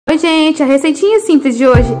Oi gente, a receitinha simples de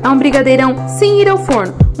hoje é um brigadeirão sem ir ao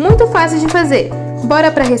forno, muito fácil de fazer.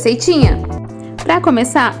 Bora pra receitinha? Para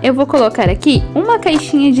começar, eu vou colocar aqui uma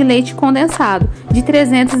caixinha de leite condensado de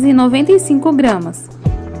 395 gramas.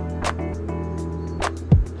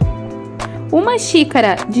 Uma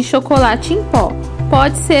xícara de chocolate em pó,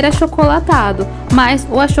 pode ser achocolatado, mas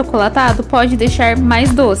o achocolatado pode deixar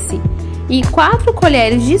mais doce. E 4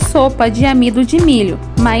 colheres de sopa de amido de milho,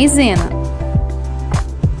 maisena.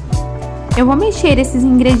 Eu vou mexer esses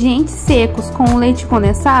ingredientes secos com o leite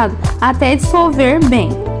condensado até dissolver bem.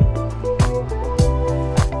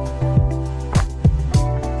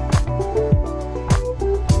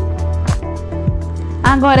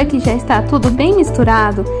 Agora que já está tudo bem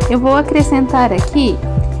misturado, eu vou acrescentar aqui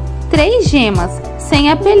 3 gemas, sem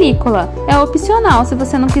a película. É opcional, se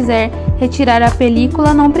você não quiser retirar a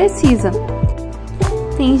película, não precisa.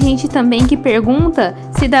 Tem gente também que pergunta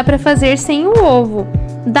se dá para fazer sem o ovo.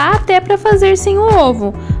 Dá até para fazer sem o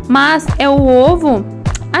ovo, mas é o ovo,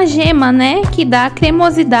 a gema, né, que dá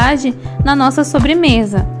cremosidade na nossa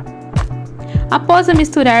sobremesa. Após eu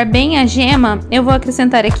misturar bem a gema, eu vou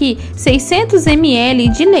acrescentar aqui 600 ml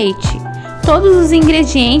de leite. Todos os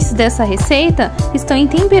ingredientes dessa receita estão em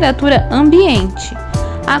temperatura ambiente.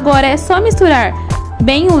 Agora é só misturar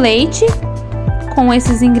bem o leite com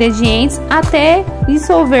esses ingredientes até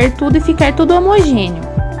dissolver tudo e ficar tudo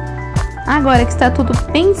homogêneo. Agora que está tudo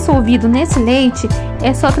bem dissolvido nesse leite,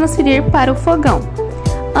 é só transferir para o fogão.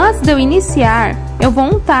 Antes de eu iniciar, eu vou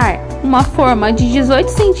untar uma forma de 18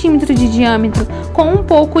 centímetros de diâmetro com um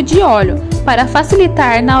pouco de óleo, para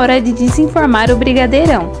facilitar na hora de desenformar o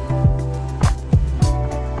brigadeirão.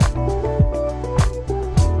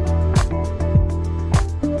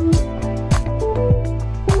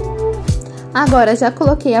 Agora já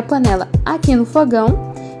coloquei a panela aqui no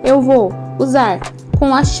fogão, eu vou usar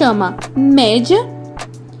com a chama média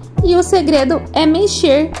e o segredo é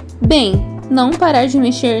mexer bem, não parar de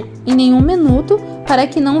mexer em nenhum minuto para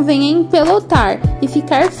que não venha empelotar e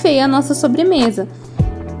ficar feia a nossa sobremesa.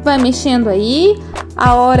 Vai mexendo aí,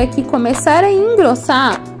 a hora que começar a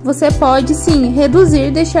engrossar, você pode sim reduzir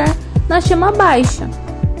e deixar na chama baixa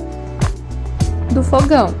do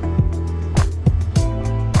fogão.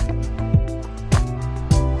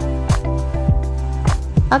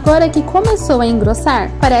 Agora que começou a engrossar,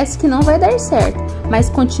 parece que não vai dar certo, mas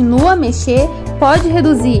continua a mexer, pode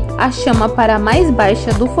reduzir a chama para a mais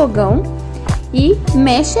baixa do fogão e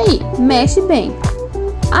mexe aí, mexe bem.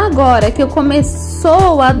 Agora que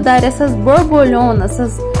começou a dar essas borbolhonas,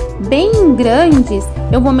 essas bem grandes,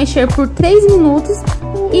 eu vou mexer por 3 minutos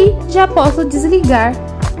e já posso desligar,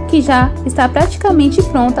 que já está praticamente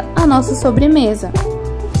pronta a nossa sobremesa.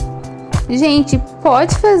 Gente,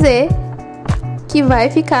 pode fazer que vai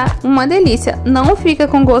ficar uma delícia, não fica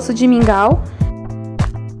com gosto de mingau.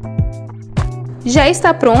 Já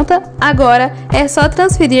está pronta, agora é só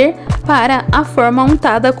transferir para a forma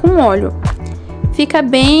untada com óleo. Fica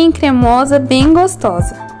bem cremosa, bem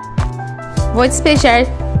gostosa. Vou despejar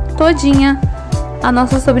todinha a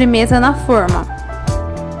nossa sobremesa na forma.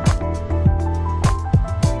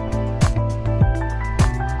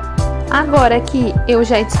 Agora que eu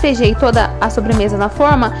já despejei toda a sobremesa na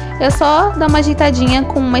forma, é só dar uma ajeitadinha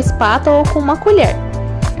com uma espátula ou com uma colher.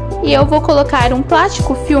 E eu vou colocar um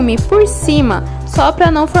plástico filme por cima, só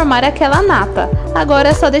para não formar aquela nata. Agora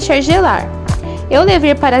é só deixar gelar. Eu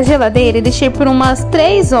levei para a geladeira e deixei por umas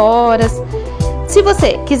 3 horas. Se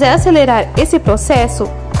você quiser acelerar esse processo,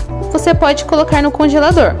 você pode colocar no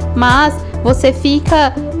congelador, mas você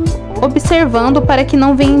fica observando para que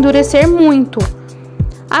não venha endurecer muito.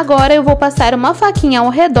 Agora eu vou passar uma faquinha ao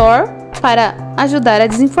redor para ajudar a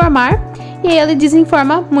desenformar e ele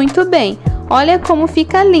desenforma muito bem. Olha como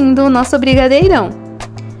fica lindo o nosso brigadeirão.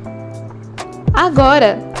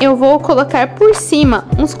 Agora eu vou colocar por cima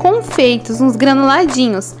uns confeitos, uns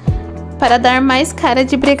granuladinhos, para dar mais cara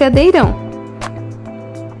de brigadeirão.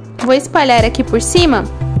 Vou espalhar aqui por cima.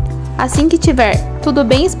 Assim que tiver tudo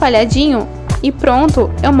bem espalhadinho e pronto,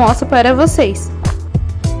 eu mostro para vocês.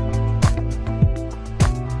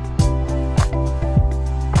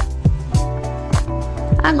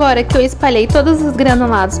 Agora que eu espalhei todos os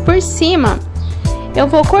granulados por cima, eu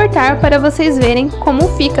vou cortar para vocês verem como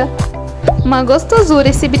fica uma gostosura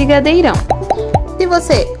esse brigadeirão. Se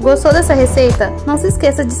você gostou dessa receita, não se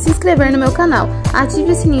esqueça de se inscrever no meu canal.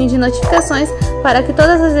 Ative o sininho de notificações para que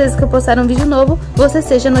todas as vezes que eu postar um vídeo novo, você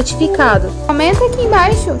seja notificado. Comenta aqui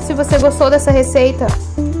embaixo se você gostou dessa receita.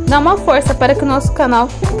 Dá uma força para que o nosso canal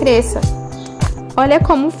cresça. Olha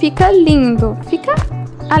como fica lindo.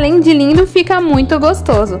 Além de lindo, fica muito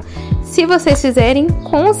gostoso. Se vocês fizerem,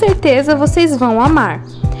 com certeza vocês vão amar.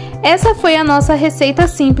 Essa foi a nossa receita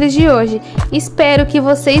simples de hoje. Espero que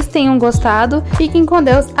vocês tenham gostado. Fiquem com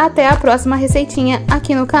Deus, até a próxima receitinha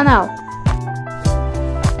aqui no canal.